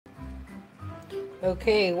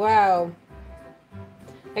Okay, wow.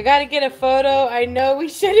 I gotta get a photo. I know we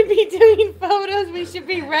shouldn't be doing photos. We should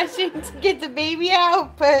be rushing to get the baby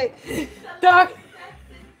out, but doc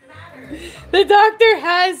the doctor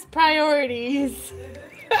has priorities.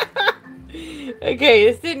 Okay,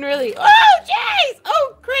 this didn't really... Oh, jeez!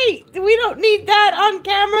 Oh, great! We don't need that on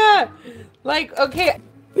camera! Like, okay.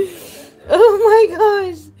 Oh my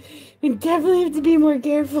gosh. We definitely have to be more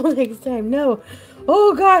careful next time. No.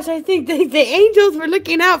 Oh gosh, I think the angels were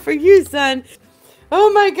looking out for you, son. Oh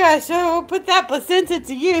my gosh, oh, put that placenta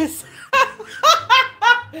to use.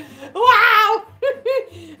 Wow!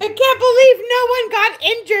 I can't believe no one got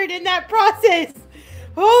injured in that process.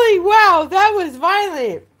 Holy wow, that was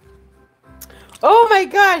violent. Oh my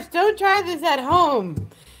gosh, don't try this at home.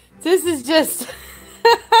 This is just...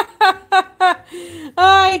 Oh,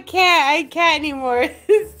 I can't anymore.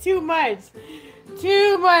 It's too much.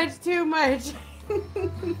 Too much.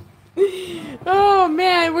 Oh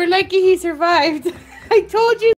man, we're lucky he survived. I told you.